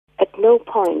no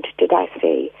point did I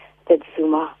say that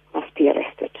Zuma must be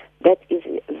arrested. That is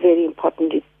very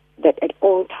important, that at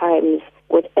all times,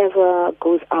 whatever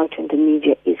goes out in the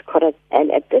media is correct.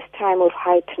 And at this time of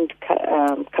heightened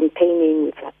campaigning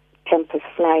with campus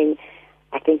flying,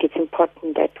 I think it's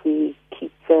important that we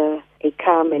keep a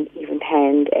calm and even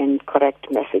hand and correct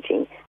messaging.